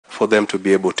for them to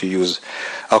be able to use.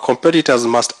 Our competitors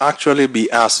must actually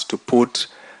be asked to put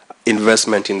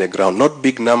investment in the ground, not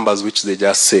big numbers which they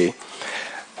just say,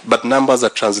 but numbers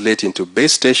that translate into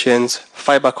base stations,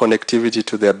 fiber connectivity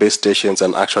to their base stations,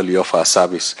 and actually offer a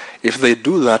service. If they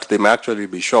do that, they may actually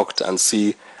be shocked and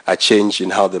see a change in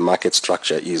how the market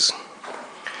structure is.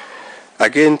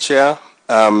 Again, Chair,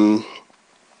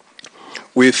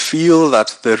 we feel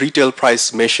that the retail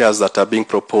price measures that are being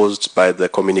proposed by the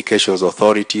Communications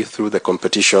Authority through the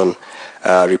competition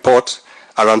report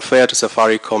are unfair to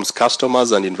Safaricom's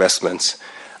customers and investments.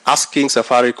 Asking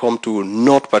Safaricom to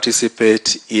not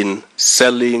participate in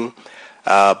selling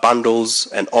bundles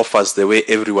and offers the way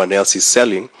everyone else is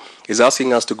selling is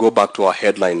asking us to go back to our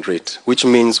headline rate, which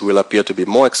means we'll appear to be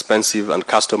more expensive and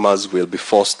customers will be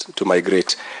forced to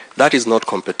migrate. That is not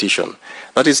competition.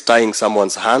 That is tying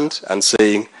someone's hand and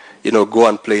saying, you know, go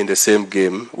and play in the same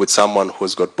game with someone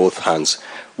who's got both hands.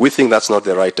 We think that's not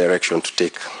the right direction to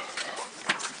take.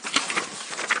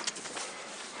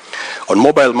 On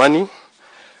mobile money,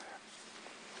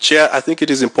 Chair, I think it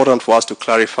is important for us to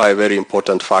clarify very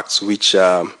important facts which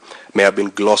may have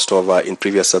been glossed over in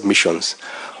previous submissions.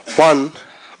 One,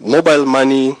 mobile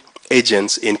money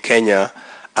agents in Kenya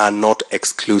are not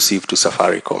exclusive to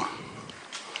Safaricom.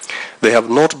 They have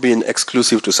not been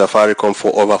exclusive to Safaricom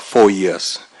for over 4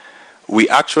 years. We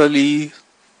actually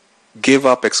gave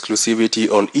up exclusivity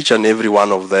on each and every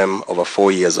one of them over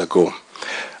 4 years ago.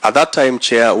 At that time,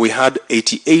 Chair, we had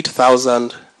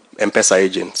 88,000 M-Pesa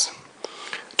agents.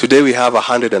 Today we have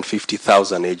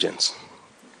 150,000 agents.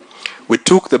 We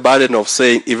took the burden of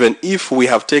saying, even if we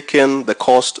have taken the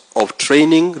cost of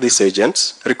training these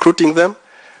agents, recruiting them,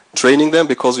 training them,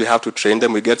 because we have to train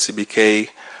them, we get CBK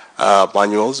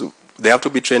manuals. They have to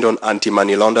be trained on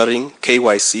anti-money laundering,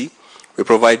 KYC. We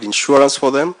provide insurance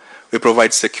for them. We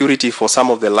provide security for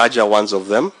some of the larger ones of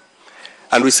them.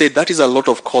 And we say that is a lot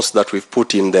of cost that we've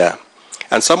put in there.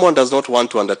 And someone does not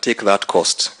want to undertake that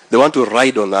cost. They want to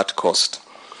ride on that cost.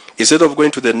 Instead of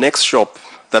going to the next shop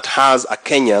that has a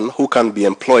Kenyan who can be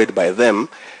employed by them,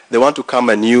 they want to come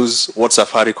and use what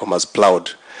Safaricom has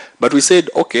plowed. But we said,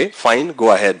 okay, fine,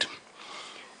 go ahead.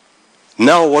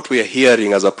 Now what we are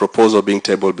hearing as a proposal being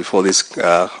tabled before this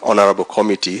honorable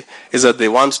committee is that they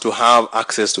want to have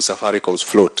access to Safaricom's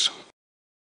float,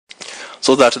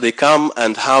 so that they come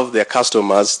and have their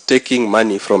customers taking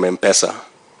money from M-Pesa.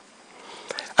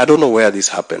 I don't know where this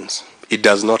happens. It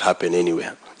does not happen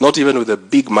anywhere. Not even with the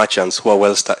big merchants who are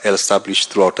well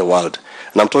established throughout the world.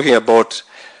 And I'm talking about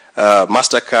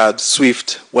MasterCard,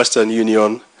 SWIFT, Western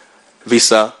Union,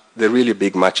 Visa, the really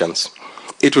big merchants.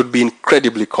 It would be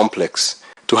incredibly complex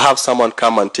to have someone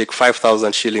come and take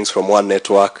 5,000 shillings from one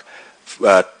network,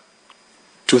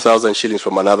 2,000 shillings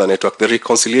from another network. The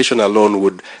reconciliation alone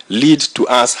would lead to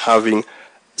us having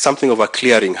something of a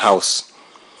clearing house.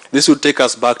 This would take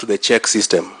us back to the check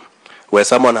system, where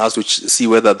someone has to see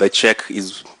whether the check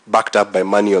is backed up by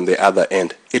money on the other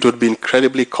end. It would be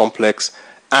incredibly complex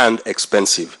and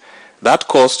expensive. That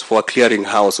cost for a clearing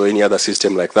house or any other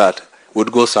system like that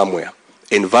would go somewhere.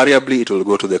 Invariably, it will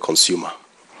go to the consumer.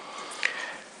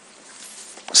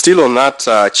 Still on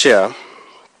that, Chair,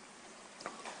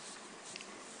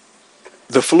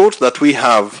 the float that we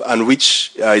have, and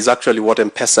which is actually what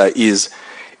M-Pesa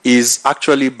is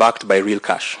actually backed by real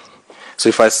cash. So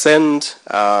if I send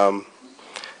Bob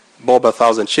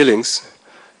 1,000 shillings,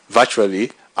 virtually,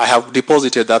 I have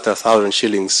deposited that 1,000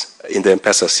 shillings in the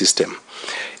M-Pesa system.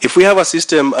 If we have a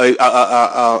system,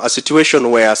 a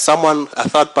situation where someone, a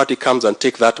third party comes and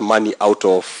take that money out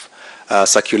of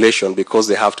circulation because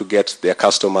they have to get their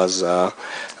customers'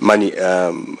 money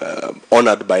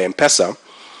honored by M-Pesa,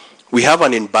 we have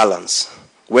an imbalance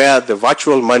where the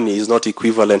virtual money is not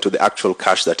equivalent to the actual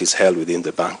cash that is held within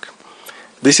the bank.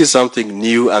 This is something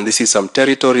new, and this is some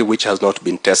territory which has not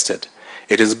been tested.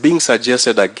 It is being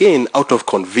suggested again out of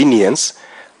convenience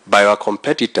by our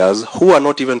competitors who are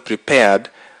not even prepared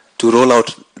to roll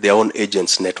out their own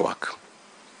agents network.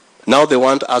 Now they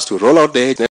want us to roll out the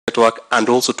agent network and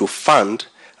also to fund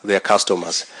their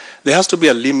customers. There has to be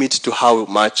a limit to how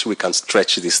much we can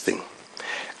stretch this thing.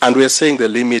 And we are saying the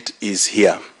limit is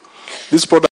here. This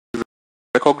product is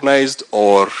recognized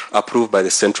or approved by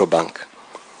the central bank.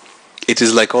 It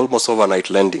is like almost overnight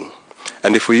lending.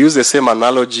 And if we use the same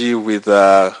analogy with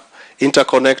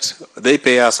Interconnect, they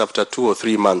pay us after 2 or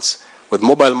 3 months. With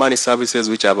mobile money services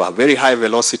which have a very high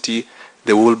velocity,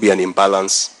 there will be an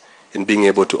imbalance in being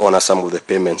able to honor some of the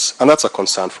payments. And that's a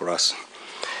concern for us.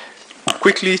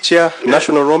 Quickly, Chair,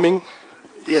 national roaming.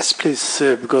 Yes, please,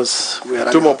 because we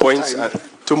are Two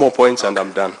more points and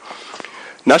I'm done.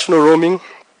 National roaming.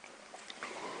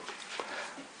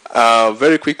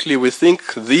 Very quickly, we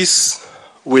think this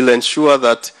will ensure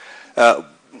that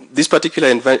this particular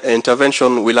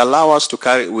intervention will allow us to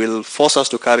carry, will force us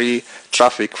to carry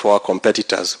traffic for our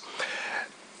competitors.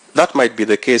 That might be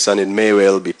the case and it may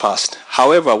well be passed.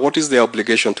 However, what is their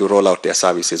obligation to roll out their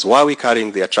services? Why are we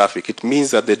carrying their traffic? It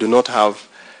means that they do not have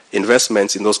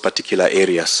investments in those particular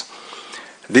areas.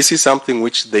 This is something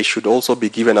which they should also be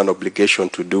given an obligation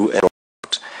to do. And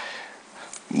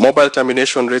mobile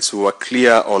termination rates, we were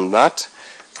clear on that.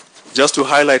 Just to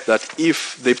highlight that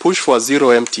if they push for zero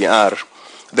MTR,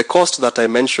 the cost that I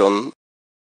mentioned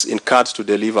incurred to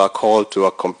deliver a call to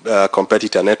a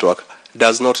competitor network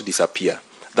does not disappear.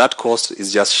 That cost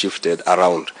is just shifted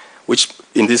around, which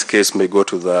in this case may go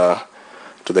to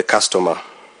the customer.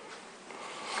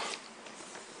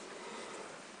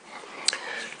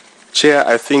 Chair,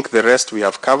 I think the rest we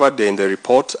have covered in the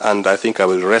report, and I think I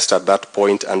will rest at that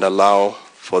point and allow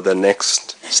for the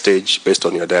next stage based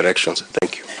on your directions.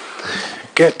 Thank you.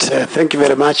 Good. Thank you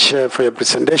very much for your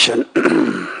presentation.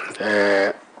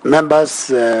 Members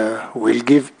will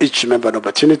give each member an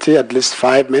opportunity, at least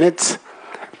 5 minutes,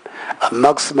 a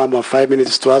maximum of 5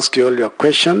 minutes to ask you all your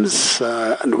questions,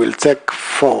 and we'll take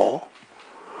 4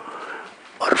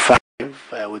 or 5.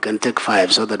 We can take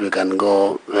 5 so that we can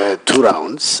go 2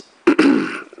 rounds.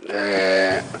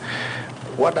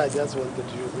 What I just wanted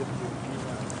you